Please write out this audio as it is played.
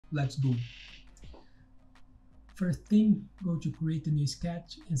let's go. First thing, go to create a new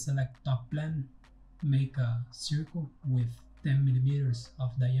sketch and select top plane. Make a circle with 10 millimeters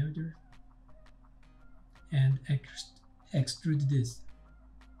of diameter and extrude this.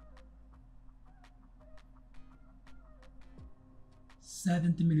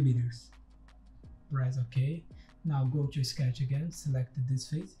 $70 millimeters. Press OK. Now go to sketch again, select this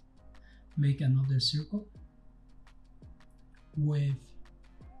face, make another circle with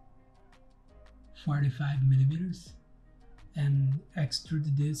 45 millimeters and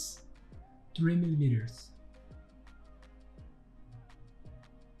extrude this 3 millimeters.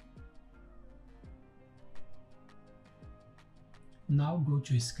 Now go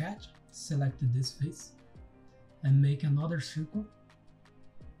to sketch, select this face and make another circle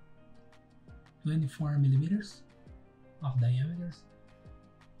 24 millimeters of diameter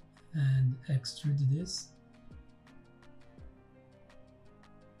and extrude this.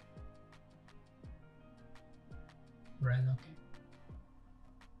 Press OK.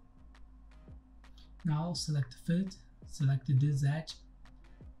 Now select fillet, select this edge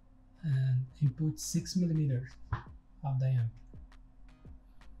and input 6 millimeters of diameter.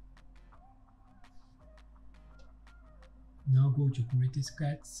 Now go to create a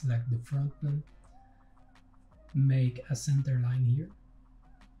sketch, select the front plane, make a center line here,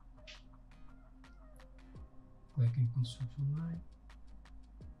 click in construction line.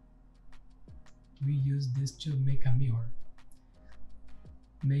 We use this to make a mirror.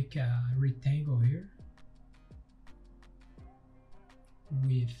 Make a rectangle here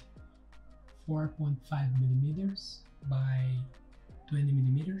with 4.5 millimeters by 20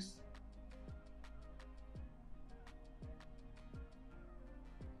 millimeters.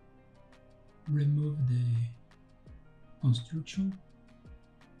 Remove the construction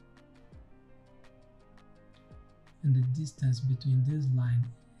and the distance between this line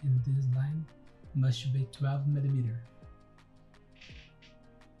and this line must be 12 millimeters.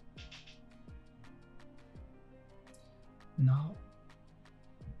 Now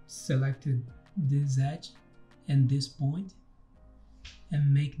select this edge and this point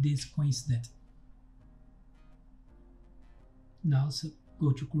and make this coincident. Now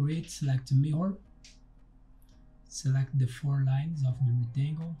go to create, select mirror, select the 4 lines of the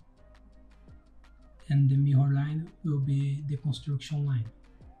rectangle and the mirror line will be the construction line.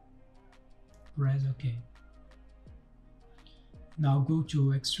 Press OK. Now go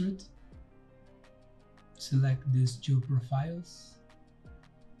to extrude, select these 2 profiles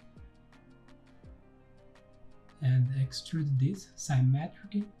and extrude this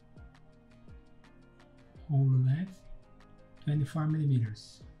symmetrically, whole length 24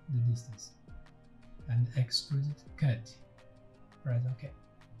 millimeters the distance and extrude cut. Press OK.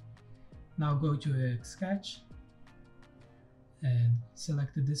 Now go to sketch and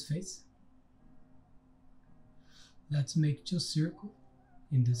select this face. Let's make 2 circles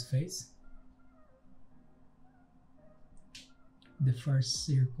in this face. The first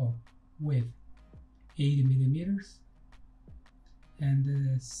circle with 80 millimeters and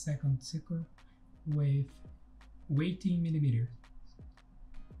the second circle with 18 millimeters.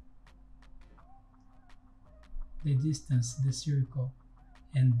 The distance the circle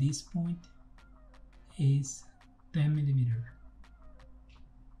and this point is 10 millimeters.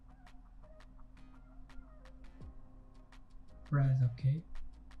 Press OK.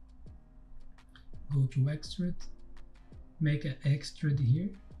 Go to extrude, make an extrude here,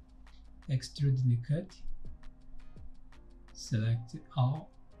 extrude the cut, select all,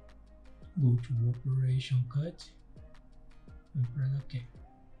 go to operation cut and press OK.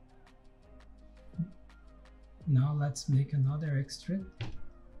 Now let's make another extrude.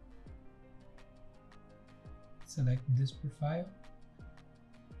 Select this profile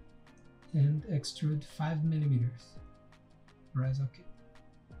and extrude 5 millimeters. Press OK.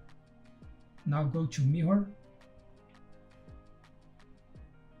 Now go to mirror.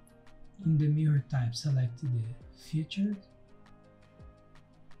 In the mirror type, select the features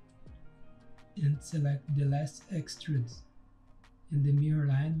and select the last extrude, and the mirror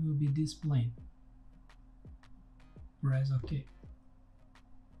line will be this plane. Press OK.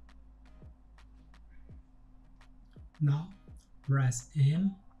 Now press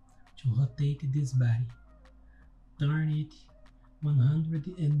M to rotate this body. Turn it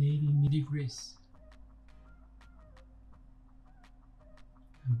 180 degrees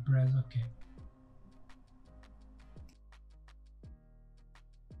and press OK.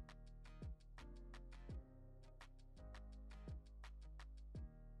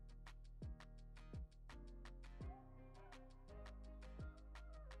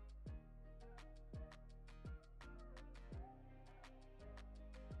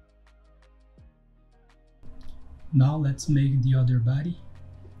 Now let's make the other body.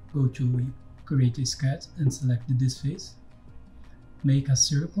 Go to create a sketch and select this face. Make a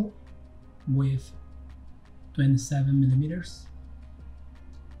circle with 27 millimeters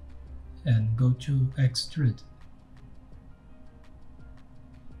and go to Extrude.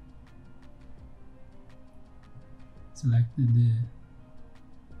 Select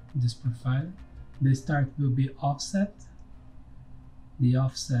this profile. The start will be offset. The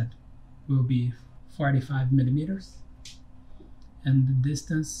offset will be 45 millimeters and the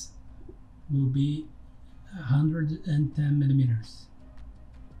distance will be 110 millimeters.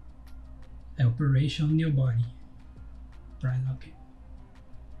 Operation new body. Right, okay.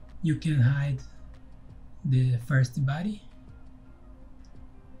 You can hide the first body.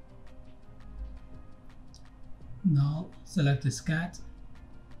 Now select the sketch,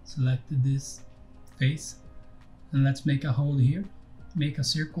 select this face, and let's make a hole here. Make a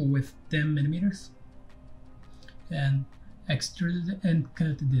circle with 10 millimeters and extrude and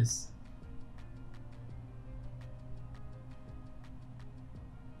cut this.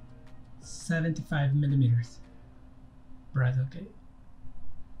 $75 millimeters. Right, okay.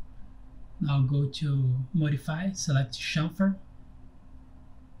 Now go to modify, select chamfer,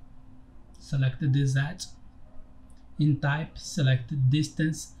 select this edge. In type, select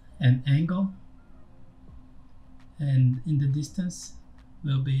distance and angle, and in the distance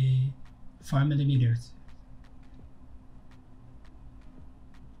will be 4 millimeters.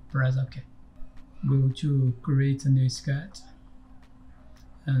 Press OK. Go to create a new sketch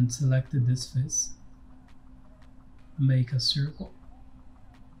and select this face. Make a circle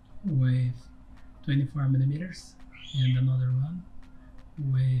with 24 millimeters and another one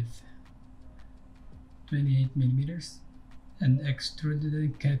with 28 millimeters and extrude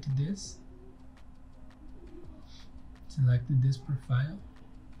and cut this. Select this profile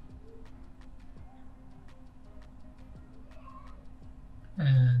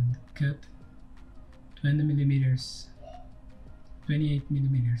and cut 20 millimeters, 28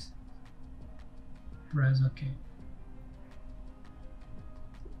 millimeters. Press OK.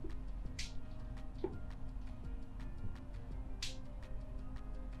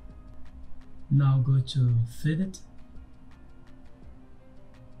 Now go to Fillet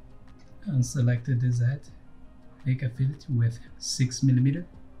and select this edge. Make a fillet with 6 millimeters,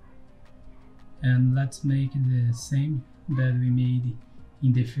 and let's make the same that we made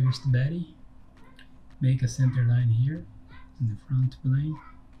in the first body. Make a center line here in the front plane,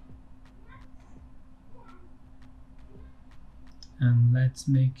 and let's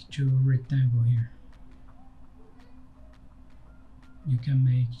make 2 rectangles here. You can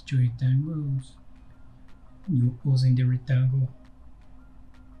make 2 rectangles using the rectangle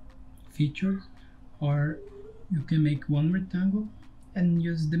feature, or you can make 1 rectangle and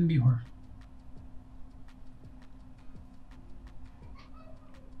use the mirror.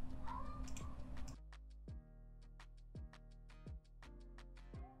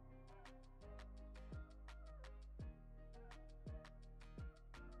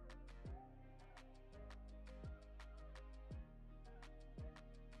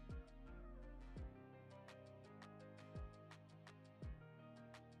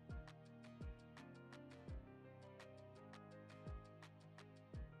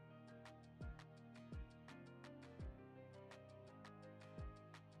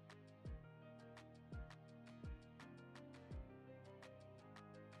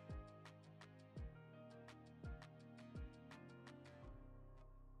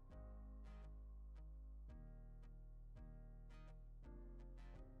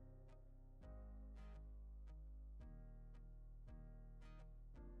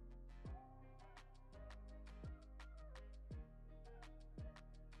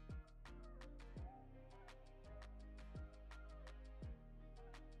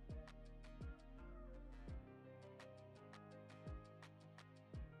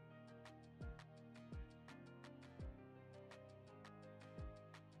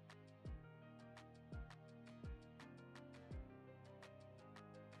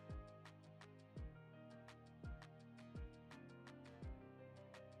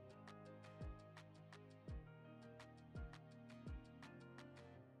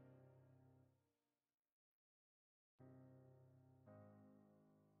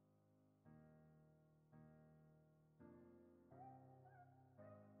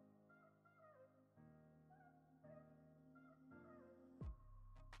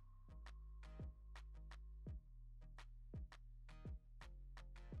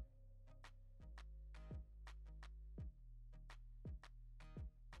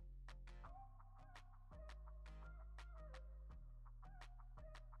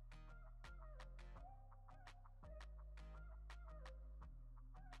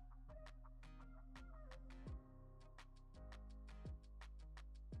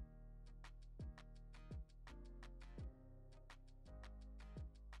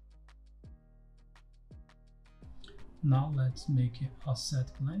 Now let's make an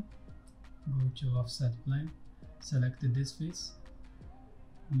offset plane. Go to offset plane, select this face,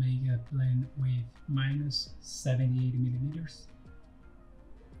 make a plane with minus 78 millimeters,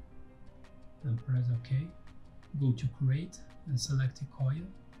 and press OK. Go to create and select a coil.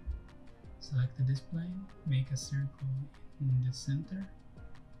 Select this plane, make a circle in the center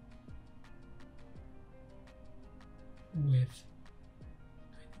with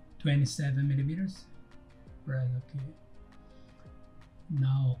 27 millimeters. Press OK.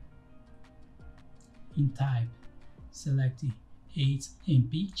 Now in type, select 8 in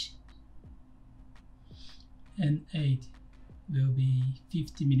pitch, and 8 will be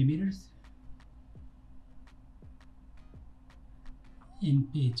 50 millimeters. In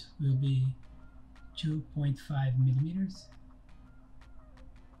pitch will be 2.5 millimeters,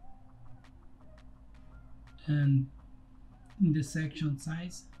 and in the section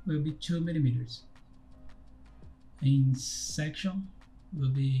size will be 2 millimeters. In section will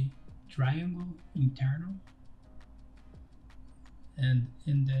be triangle internal, and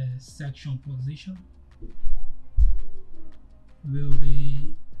in the section position will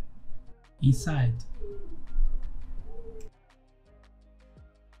be inside.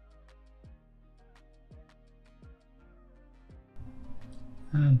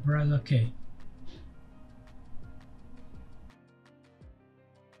 And press OK.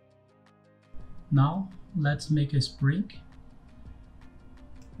 Now let's make a spring.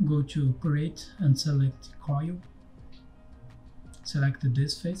 Go to create and select coil. Select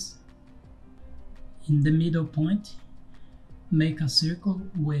this face. In the middle point, make a circle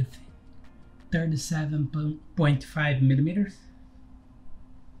with 37.5 millimeters.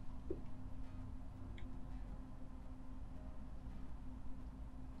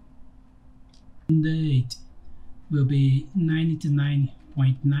 In the 8 will be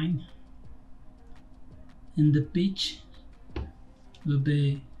 99.9. In the pitch will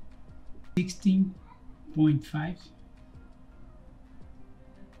be 16.5,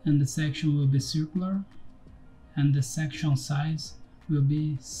 and the section will be circular, and the section size will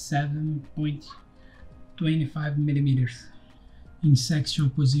be 7.25 millimeters. In section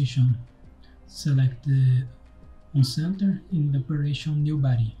position, select the on center in the operation new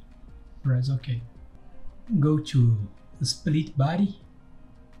body. Press OK. Go to split body.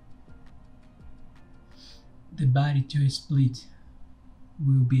 The body to split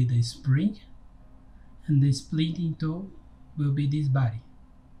will be the spring, and the splitting tool will be this body.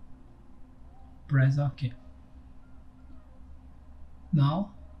 Press OK.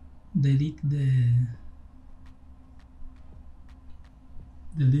 Now delete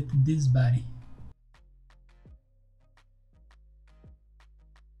this body.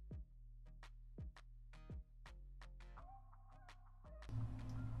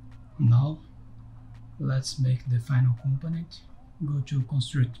 Now let's make the final component. Go to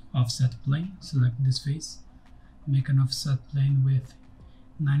construct offset plane, select this face, make an offset plane with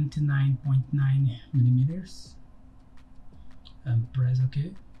 99.9 millimeters, and press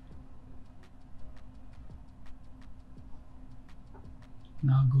OK.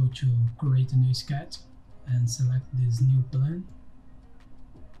 Now go to create a new sketch and select this new plane.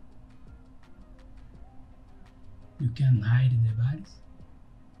 You can hide the bodies.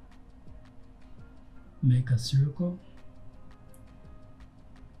 Make a circle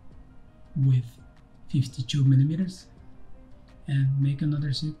with 52 millimeters and make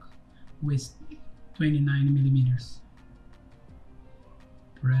another circle with 29 millimeters.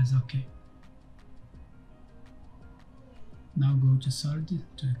 Press OK. Now go to solid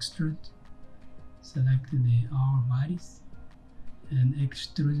to extrude, select all bodies and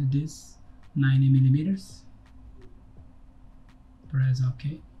extrude this 90 millimeters. Press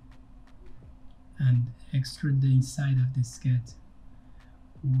OK. And extrude the inside of the sketch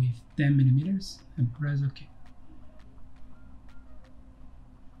with 10 millimeters and press OK.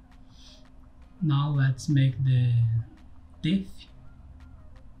 Now let's make the teeth.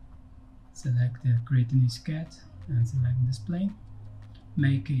 Select the create new sketch and select this plane.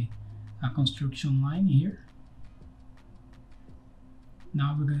 Make a construction line here.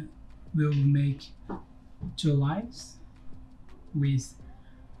 Now we'll make two lines with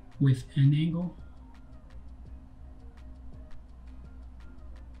an angle.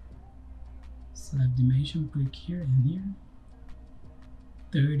 Select dimension, click here and here,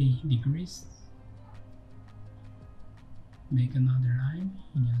 30 degrees. Make another line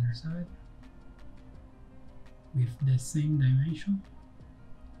on the other side with the same dimension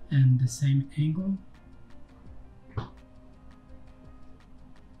and the same angle.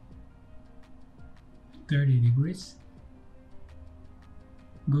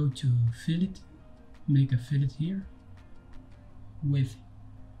 Go to fillet, make a fillet here, with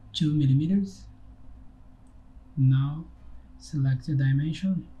 2 millimeters. Now select the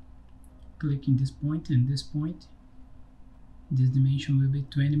dimension, click in this point and this point. This dimension will be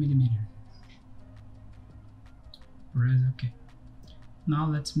 20 millimeters. Press OK. Now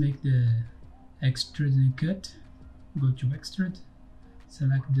let's make the extrude and cut. Go to extrude,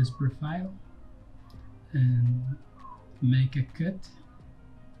 select this profile and make a cut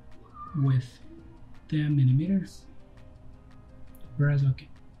with 10 millimeters. Press OK.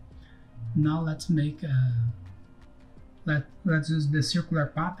 Now let's make let's use the circular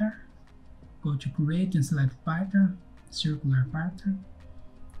pattern. Go to create and select pattern, circular pattern.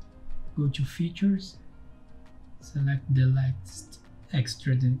 Go to features, select the last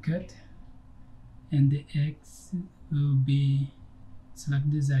extrude and cut, and the X will be, select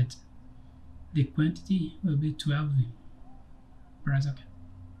this item. The quantity will be 12. Press OK.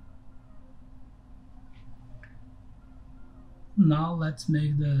 Now let's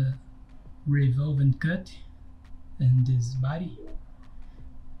make the revolving cut in this body.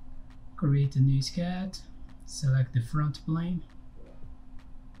 Create a new sketch, select the front plane,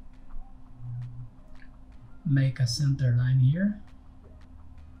 make a center line here,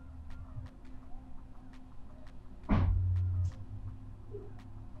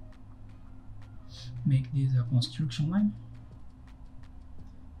 make this a construction line,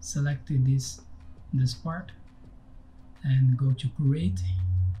 select this part and go to create,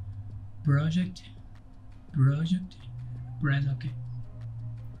 project, press OK.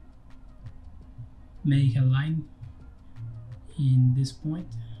 Make a line in this point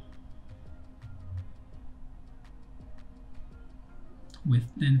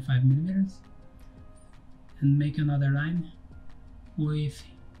with 25 millimeters and make another line with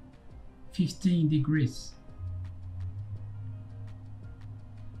 15 degrees.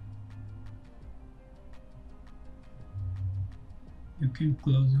 You can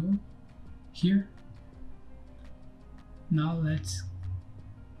close it here. Now let's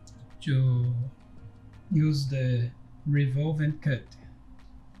use the revolve and cut.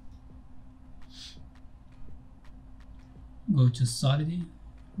 Go to solid,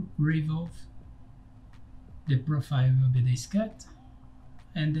 revolve. The profile will be the sketch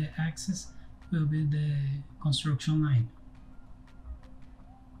and the axis will be the construction line.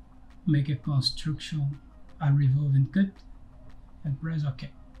 Make a revolve and cut and press OK.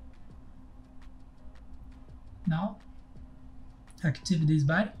 Now activate this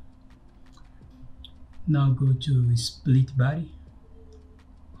body. Now go to split body,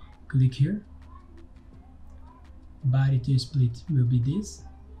 click here. Body to split will be this,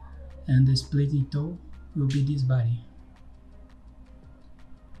 and the splitting tool will be this body.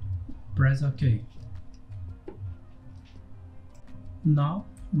 Press OK. Now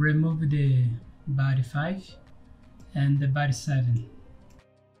remove the body 5 and the body 7.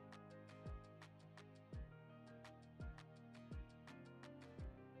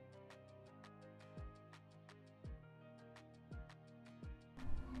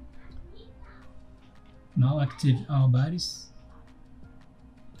 Now activate all bodies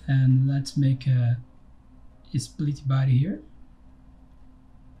and let's make a split body here.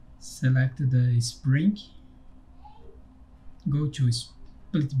 Select the spring, go to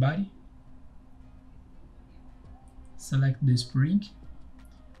split body, select the spring,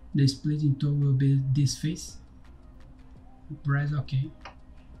 the splitting tool will be this face, press OK.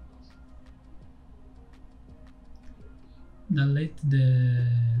 Delete the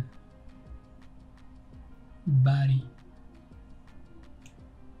body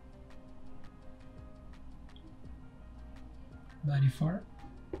body 4,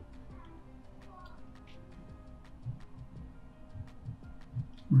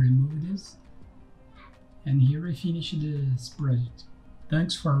 remove this, and here I finish this project.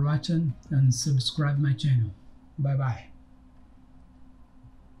 Thanks for watching and subscribe my channel. Bye bye.